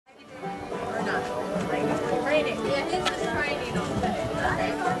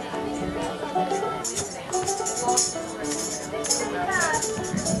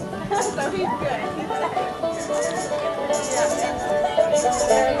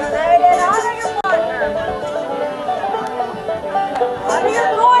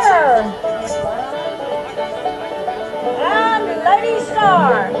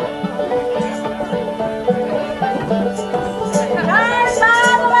door. Turn by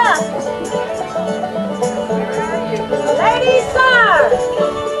the left. Ladies side.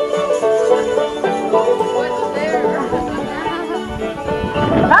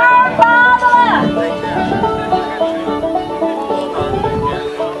 Turn by the left.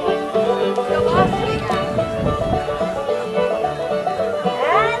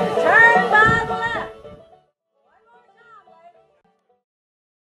 And turn by the left. One more time, ladies.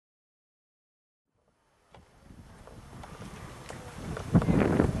 Prairie!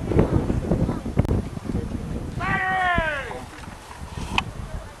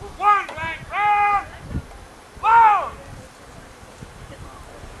 One blank round!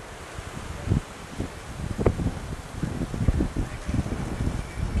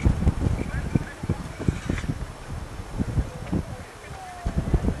 Long!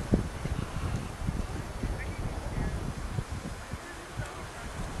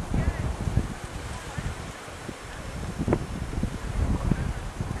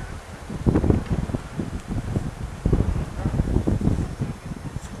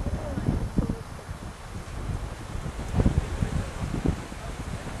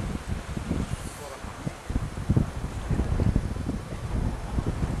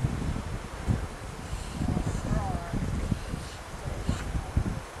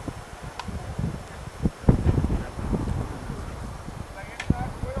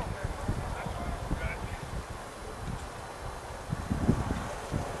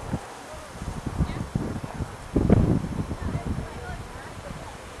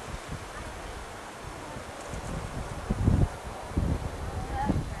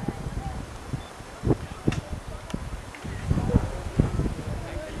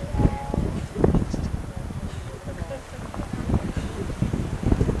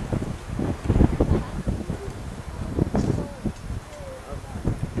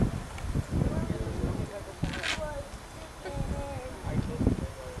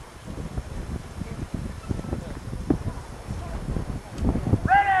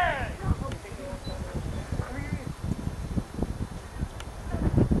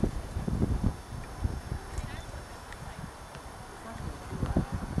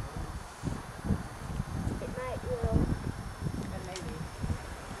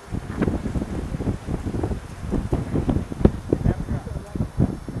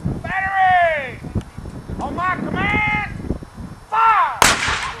 On my command, fire!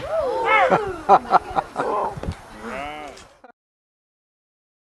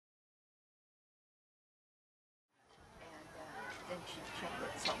 Then she checked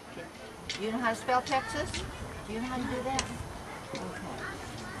it. So, do you know how to spell Texas? Do you know how to do that? Okay.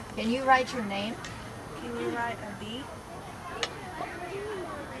 Can you write your name? Can you write a B?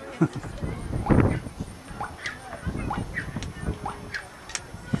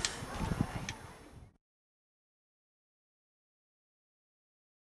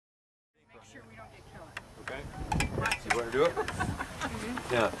 Okay. You want to do it?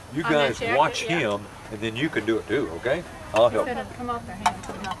 Now, you guys watch him, and then you can do it too, okay? I'll help. Come off their hands.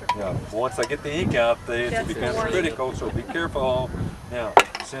 Yeah. Once I get the ink out, it becomes critical, so be careful. Now,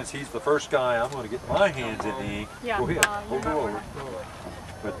 since he's the first guy, I'm going to get my hands in the ink. Yeah, Go ahead. Go over.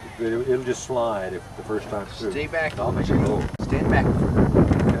 But it'll just slide if the first time through. Stay back. I'll make it roll. Stand back.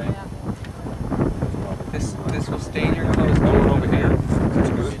 Okay. This will stain your clothes. Roll it over here. That's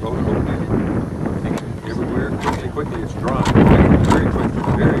good. Roll it over here. Everywhere. Quickly. It's dry. Very quickly.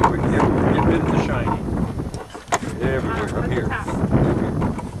 Very quickly. Get rid of the shiny. Everywhere from here.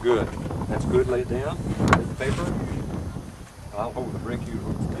 Good. That's good. Lay it down. Lay the paper. I'll hold the brick. You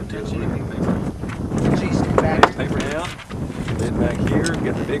touch anything paper. Jeez, back. Lay the paper down. Lay it back here.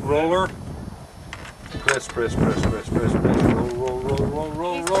 Get the big roller. Press.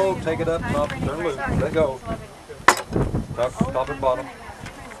 Roll. Take it up, top, turn loose. Let go. Top and bottom.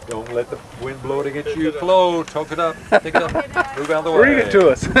 Don't let the wind blow it against you. Flow. Toke it up. Pick it up. Move out of the way. Bring it to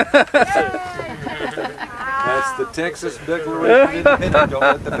us. That's the Texas Declaration of Independence. Don't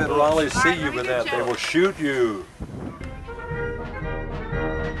let the federales see you with that. They will shoot you.